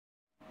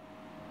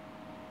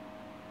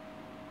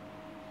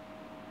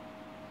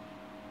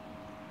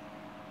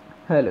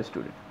Hello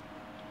student.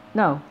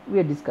 Now we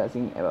are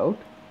discussing about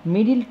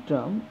middle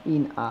term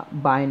in a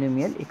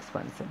binomial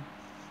expansion.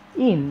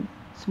 In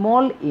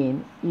small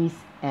n is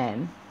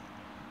an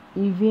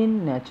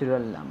even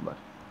natural number.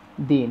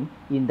 Then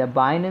in the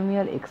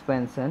binomial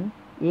expansion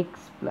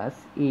x plus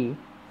a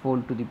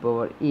whole to the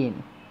power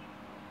n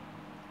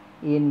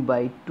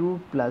by 2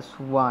 plus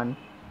 1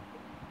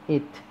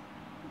 th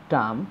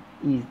term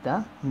is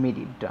the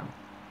middle term.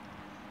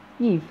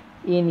 If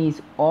n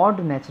is odd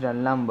natural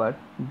number,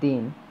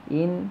 then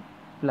n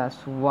plus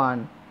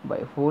 1 by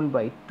whole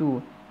by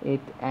 2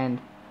 th and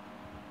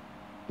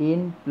n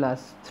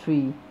plus 3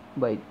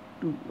 by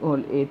 2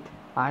 whole th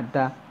are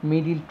the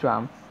middle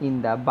term in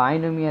the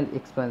binomial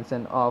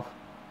expansion of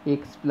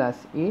x plus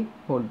a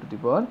whole to the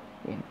power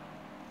n.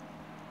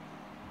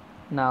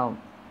 Now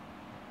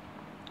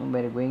we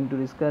are going to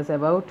discuss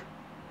about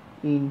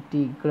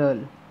integral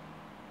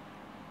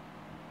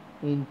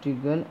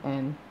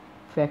and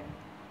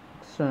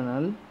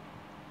fractional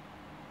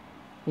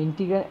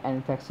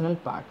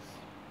parts.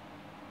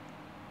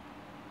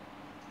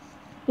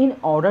 In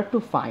order to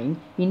find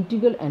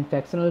integral and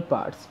fractional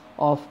parts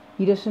of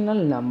irrational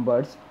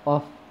numbers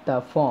of the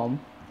form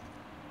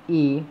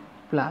a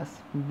plus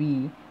b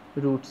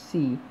root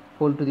c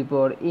whole to the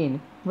power n,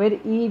 where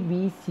a,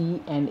 b,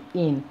 c and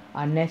n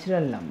are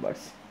natural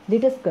numbers,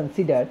 let us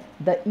consider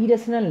the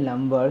irrational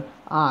number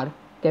r,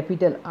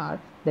 capital R,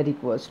 that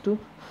equals to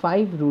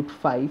 5 root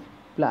 5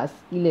 plus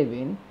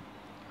 11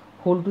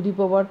 whole to the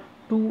power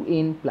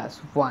 2n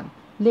plus 1.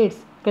 Let's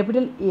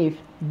capital F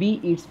be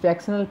its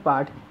fractional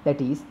part,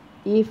 that is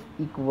f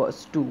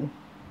equals to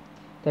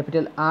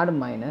capital R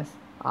minus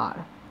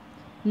r.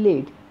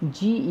 Let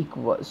g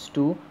equals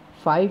to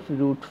 5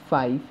 root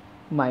 5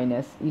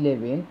 minus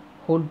 11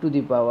 whole to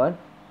the power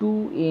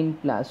 2n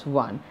plus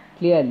 1.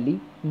 Clearly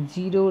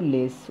 0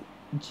 less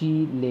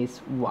g less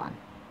 1.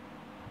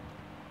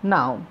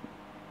 Now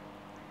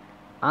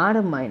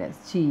r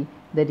minus g,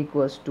 that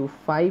equals to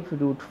 5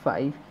 root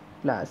 5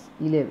 plus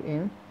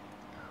 11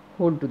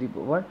 whole to the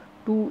power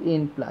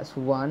 2n plus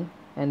 1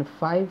 and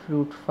 5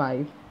 root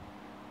 5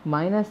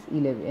 minus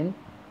 11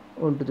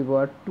 whole to the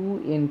power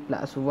 2n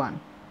plus 1,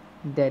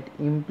 that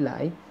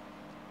imply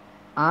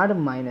r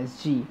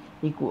minus g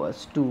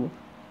equals to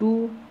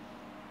 2n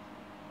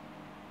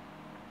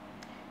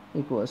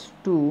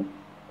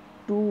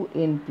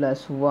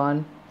plus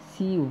 1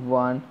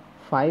 c1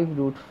 5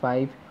 root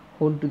 5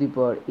 whole to the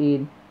power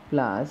n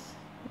plus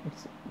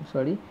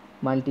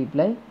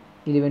multiply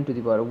 11 to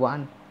the power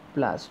 1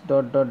 plus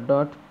dot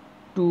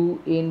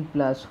 2n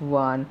plus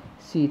 1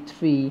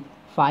 c3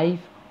 5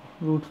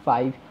 root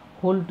 5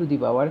 whole to the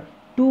power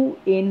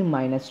 2n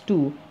minus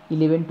 2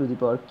 11 to the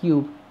power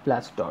cube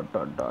plus dot.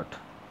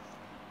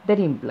 That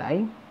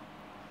imply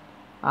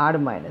r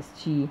minus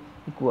g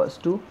equals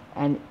to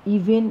an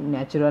even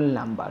natural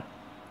number.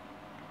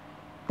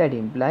 That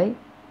imply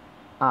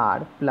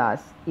r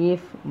plus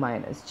f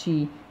minus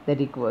g,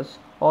 that equals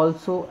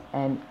also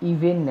an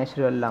even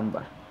natural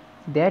number.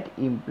 That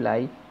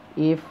imply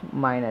f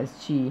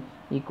minus g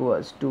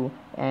equals to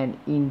an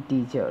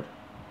integer.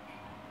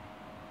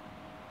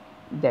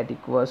 That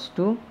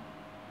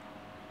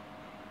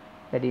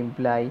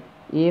imply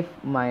f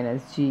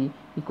minus g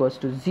equals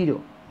to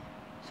 0,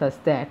 such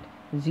that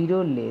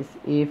 0 less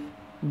f,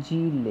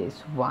 g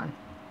less 1,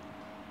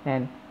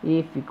 and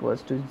f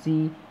equals to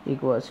g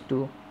equals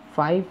to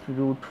 5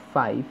 root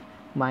 5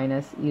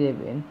 minus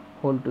 11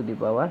 whole to the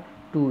power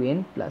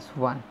 2n plus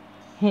 1.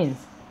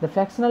 Hence the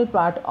fractional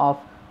part of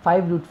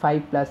 5 root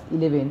 5 plus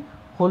 11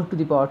 whole to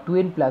the power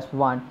 2n plus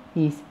 1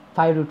 is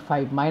 5 root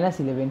 5 minus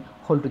 11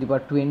 whole to the power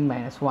 2n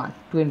minus 1,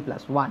 2n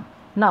plus 1.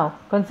 Now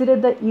consider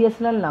the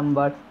irrational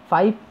number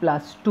 5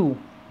 plus 2.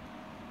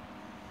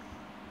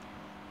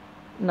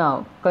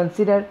 Now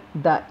consider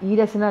the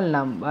irrational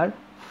number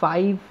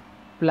 5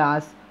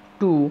 plus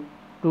 2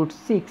 root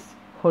 6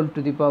 whole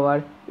to the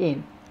power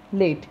n.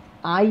 Let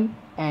I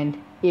and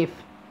f,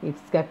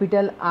 its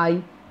capital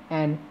I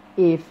and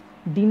f,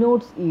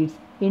 denotes its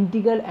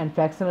integral and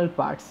fractional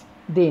parts.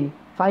 Then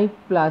 5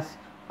 plus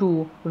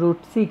 2 root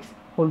 6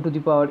 whole to the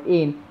power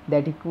n,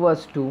 that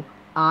equals to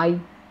I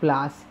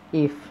plus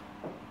f.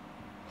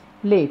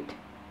 Let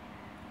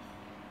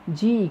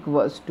g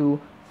equals to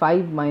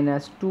 5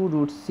 minus 2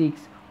 root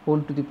 6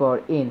 whole to the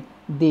power n.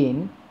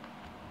 Then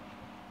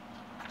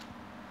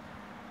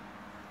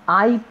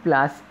I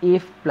plus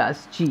f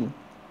plus g,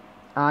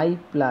 I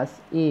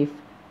plus f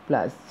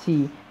plus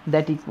g,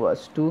 that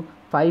equals to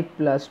 5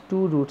 plus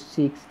 2 root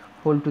 6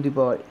 whole to the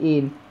power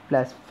n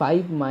plus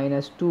 5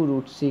 minus 2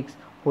 root 6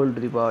 whole to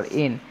the power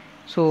n.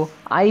 So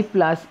I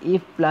plus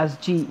f plus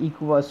g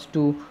equals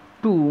to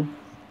 2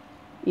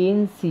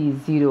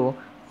 nc0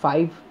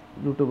 5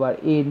 root over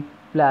n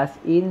plus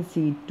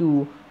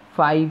nc2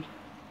 5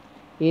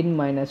 n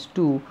minus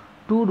 2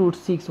 root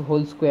 6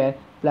 whole square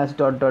plus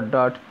dot.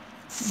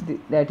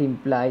 That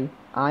imply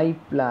I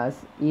plus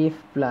f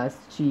plus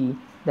g,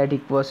 that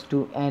equals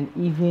to an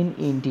even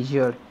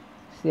integer.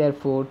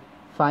 Therefore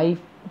 5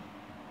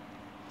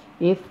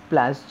 f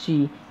plus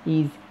g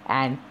is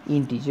an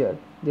integer.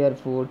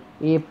 Therefore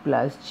a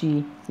plus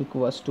g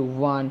equals to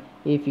 1,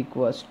 f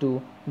equals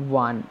to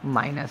 1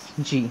 minus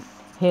g.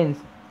 Hence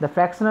the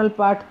fractional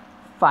part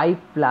 5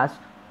 plus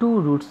 2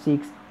 root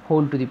 6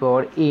 whole to the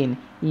power n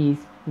is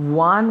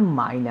 1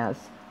 minus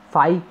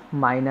 5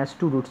 minus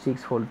 2 root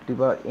 6 whole to the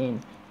power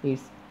n.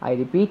 Is, I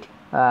repeat,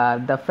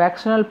 the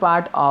fractional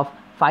part of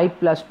 5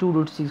 plus 2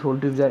 root 6 whole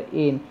to the power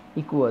n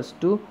equals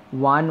to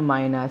 1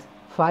 minus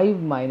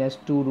 5 minus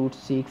 2 root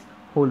 6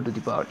 whole to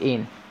the power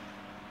n.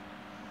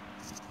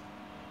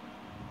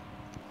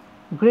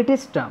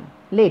 Greatest term,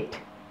 let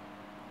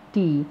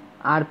t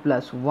r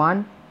plus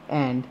 1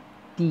 and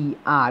t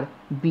r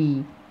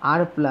be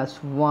r plus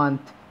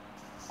 1th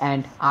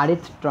and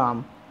rth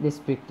term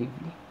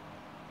respectively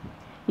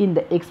in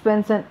the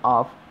expansion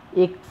of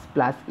x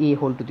plus a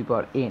whole to the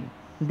power n.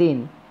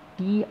 Then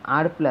t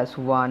r plus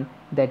 1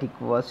 that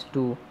equals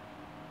to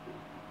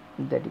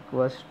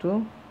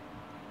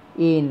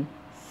n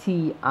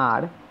c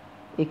r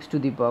x to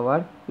the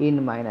power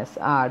n minus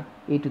r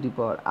a to the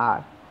power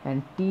r,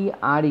 and t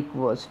r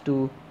equals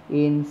to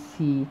n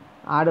c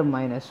r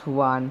minus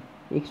 1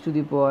 x to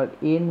the power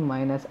n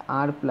minus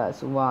r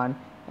plus 1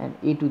 and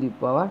a to the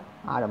power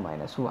r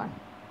minus 1.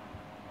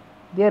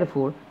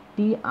 Therefore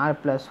t r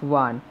plus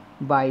 1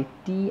 by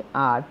t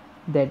r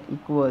that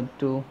equal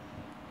to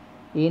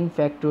n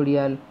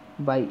factorial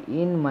by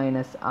n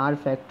minus r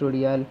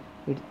factorial,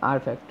 it's r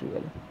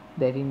factorial,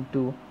 that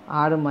into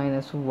r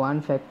minus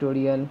 1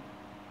 factorial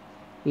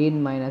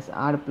n minus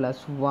r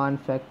plus 1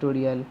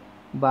 factorial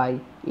by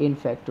n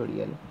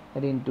factorial,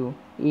 that into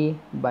a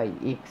by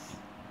x.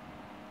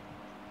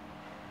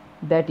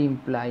 That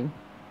imply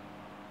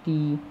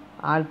t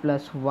r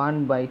plus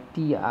 1 by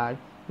t r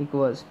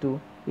equals to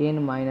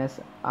n minus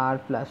r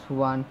plus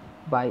 1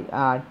 by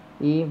r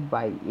a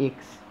by x.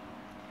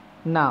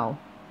 Now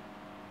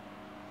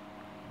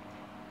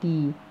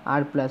t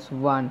r plus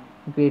 1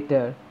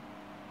 greater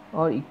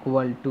or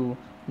equal to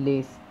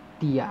less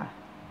tr,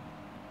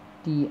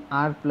 t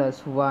r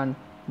plus 1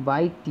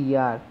 by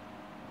tr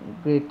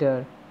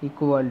greater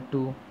equal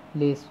to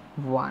less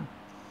 1.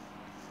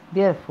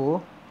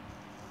 Therefore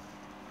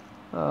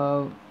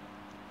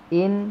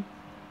n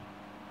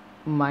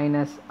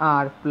minus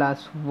r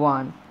plus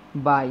 1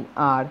 by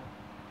r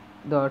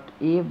dot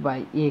a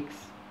by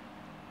x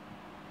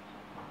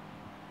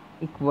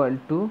equal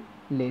to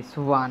less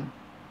 1.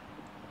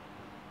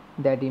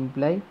 That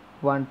imply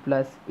 1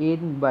 plus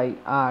n by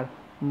r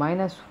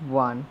minus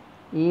 1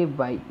 a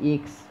by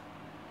x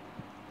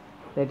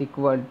that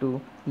equal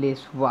to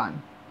less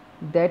 1.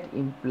 That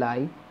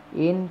imply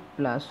n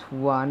plus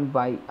 1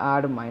 by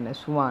r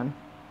minus 1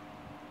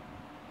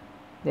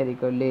 that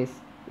equal less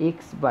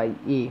x by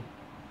a.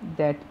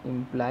 That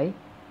imply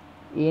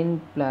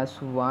n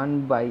plus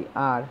 1 by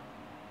r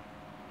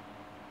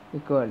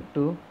equal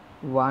to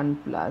 1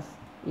 plus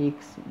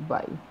x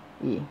by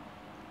a.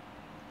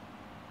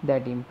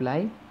 That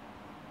imply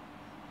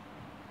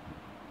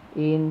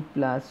n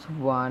plus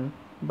 1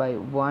 by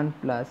 1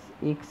 plus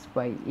x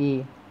by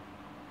a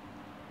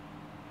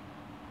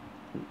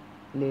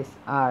less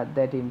r,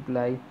 that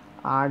imply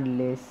r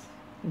less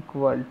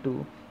equal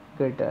to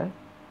greater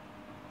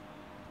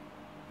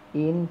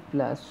n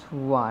plus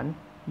 1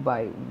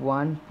 by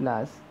 1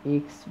 plus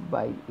x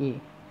by a.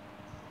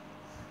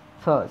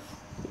 Thus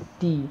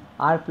t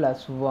r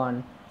plus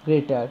 1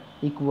 greater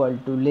equal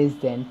to less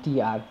than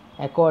tr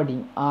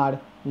according r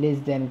less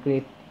than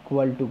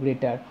equal to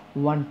greater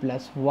 1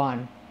 plus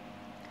 1,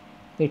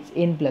 it's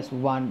n plus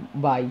 1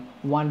 by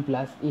 1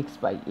 plus x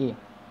by a.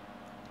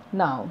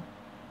 Now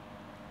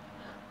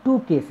two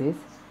cases,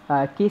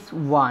 case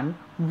 1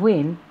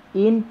 when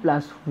n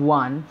plus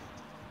 1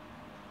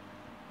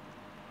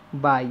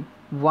 by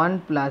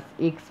 1 plus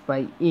x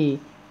by a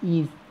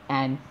is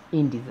an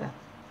integer,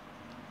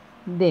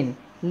 then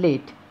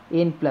let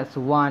n plus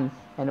 1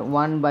 and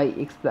 1 by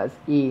x plus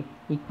a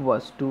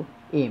equals to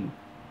m.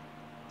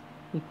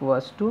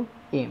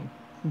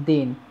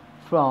 Then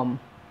from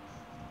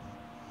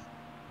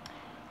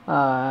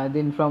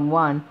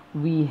 1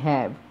 we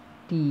have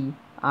t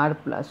r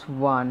plus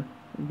 1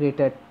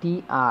 greater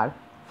tr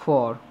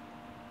for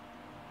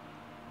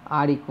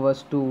r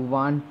equals to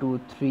 1 2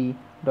 3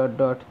 dot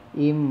dot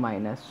m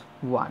minus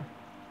 1,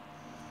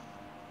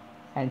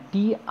 and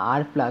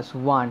tr plus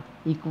 1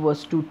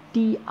 equals to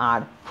tr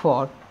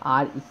for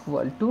r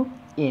equal to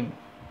m.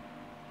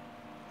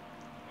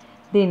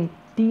 Then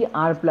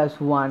tr plus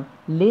 1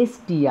 less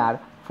tr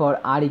for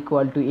r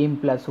equal to m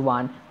plus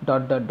 1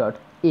 dot dot dot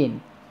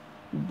n.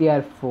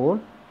 Therefore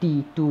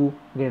t2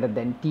 greater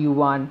than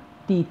t1,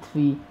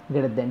 t3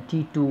 greater than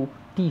t2,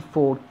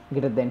 t4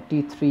 greater than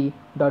t3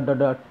 dot dot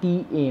dot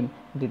tm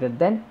greater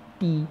than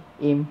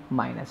tm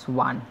minus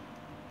 1.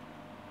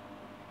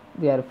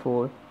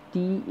 Therefore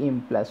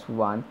tm plus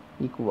 1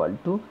 equal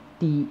to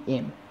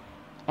tm,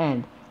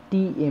 and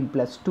tm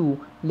plus 2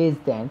 less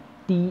than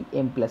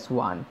tm plus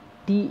 1,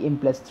 tm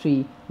plus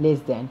 3 less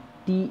than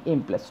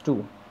tm plus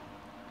 2.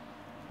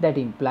 That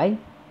imply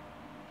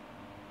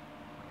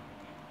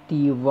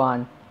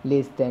t1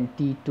 less than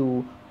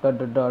t2 dot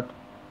dot dot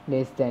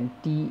less than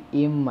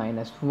tm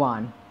minus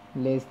 1,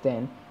 less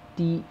than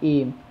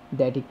Tm,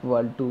 that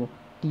equal to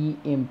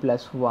Tm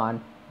plus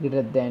 1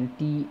 greater than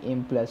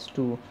Tm plus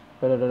 2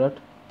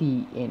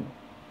 Tn.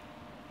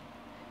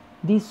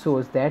 This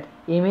shows that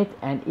mth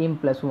and m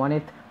plus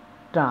 1th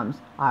terms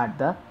are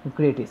the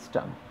greatest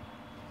term.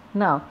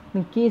 Now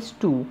in case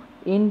 2,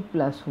 n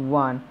plus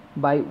 1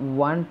 by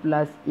 1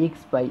 plus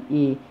x by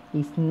a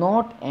is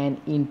not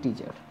an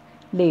integer.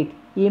 Let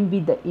m be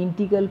the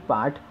integral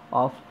part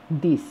of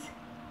this.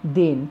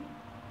 Then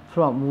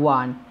from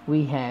 1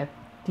 we have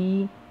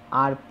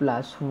tr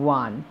plus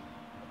 1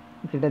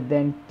 greater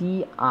than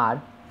tr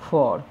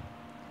for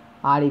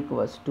r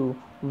equals to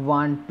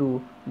 1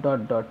 to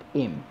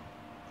m,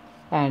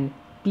 and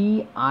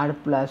tr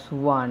plus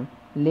 1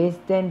 less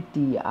than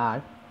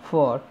tr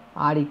for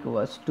r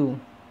equals to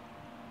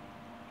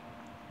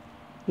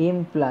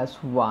m plus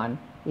 1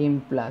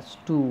 m plus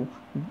 2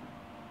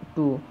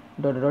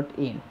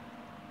 n.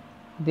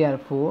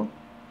 Therefore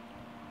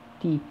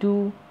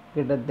t2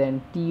 greater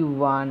than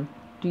t1,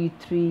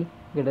 t3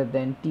 greater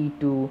than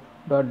t2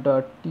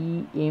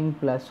 tm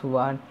plus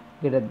 1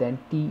 greater than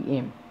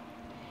tm,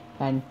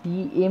 and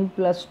tm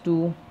plus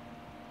 2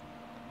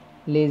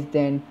 less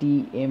than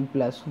tm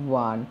plus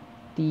 1,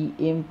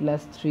 tm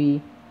plus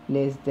 3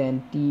 less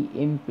than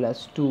tm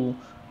plus 2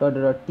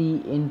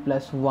 tn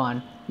plus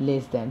 1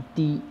 less than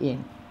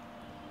tn.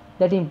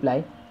 That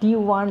implies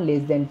t1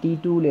 less than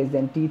t2 less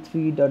than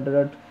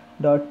t3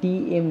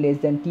 tm less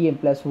than tm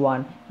plus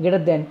 1 greater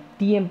than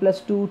tm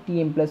plus 2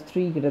 tm plus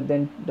 3 greater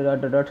than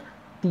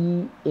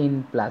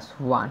tn plus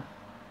 1.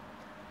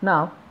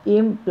 Now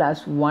m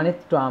plus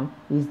 1th term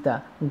is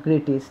the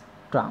greatest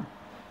term.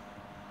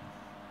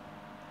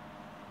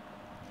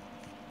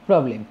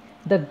 Problem: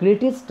 the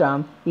greatest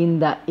term in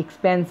the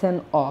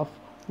expansion of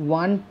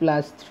 1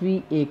 plus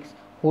 3x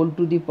whole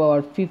to the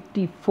power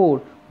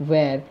 54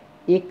 where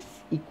x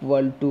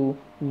equal to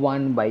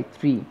 1 by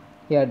 3.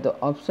 Here the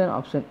option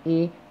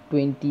A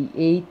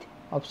 28th,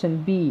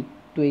 option B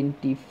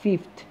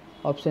 25th,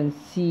 option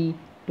C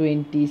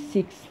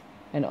 26th,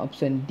 and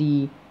option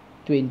D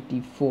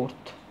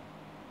 24th.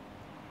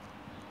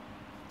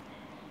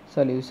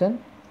 Solution: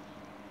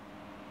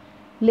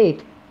 let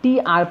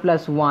tr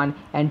plus 1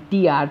 and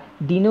tr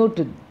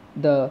denote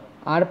the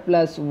r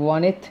plus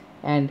 1th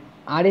and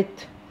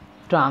rth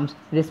terms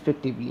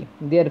respectively.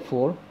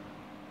 Therefore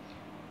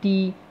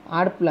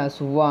tr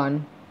plus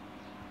 1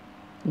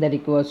 that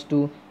equals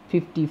to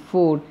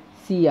 54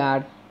 cr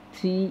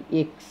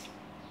 3x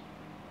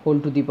whole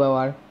to the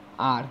power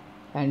r,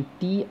 and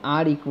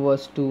tr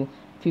equals to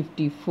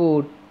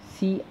 54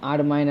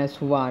 cr minus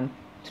 1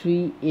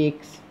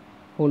 3x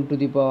whole to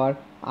the power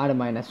r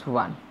minus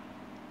 1.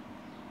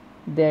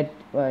 That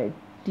by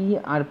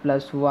tr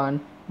plus 1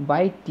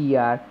 by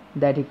tr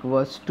that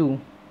equals to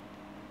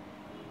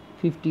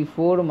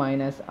 54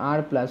 minus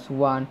r plus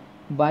 1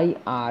 by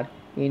r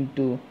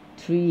into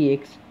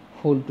 3x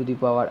whole to the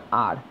power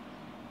r.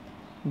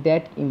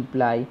 That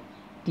imply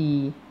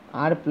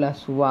tr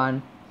plus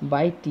 1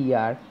 by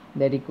tr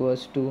that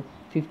equals to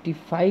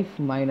 55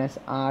 minus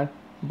r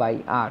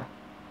by r.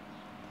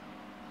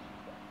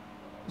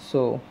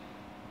 So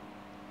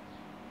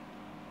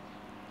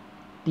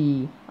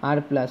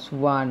tr plus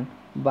 1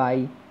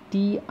 by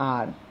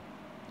tr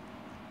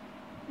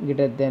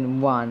greater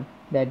than 1,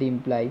 that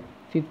imply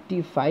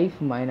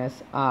 55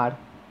 minus r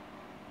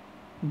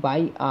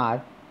by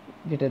r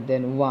greater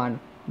than 1,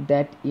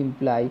 that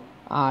imply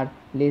r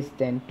less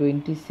than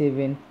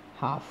 27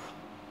 half.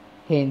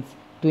 Hence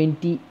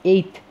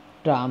 28th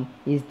term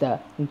is the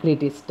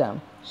greatest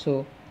term.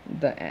 So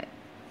the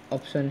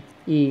option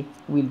A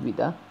will be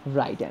the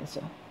right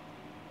answer.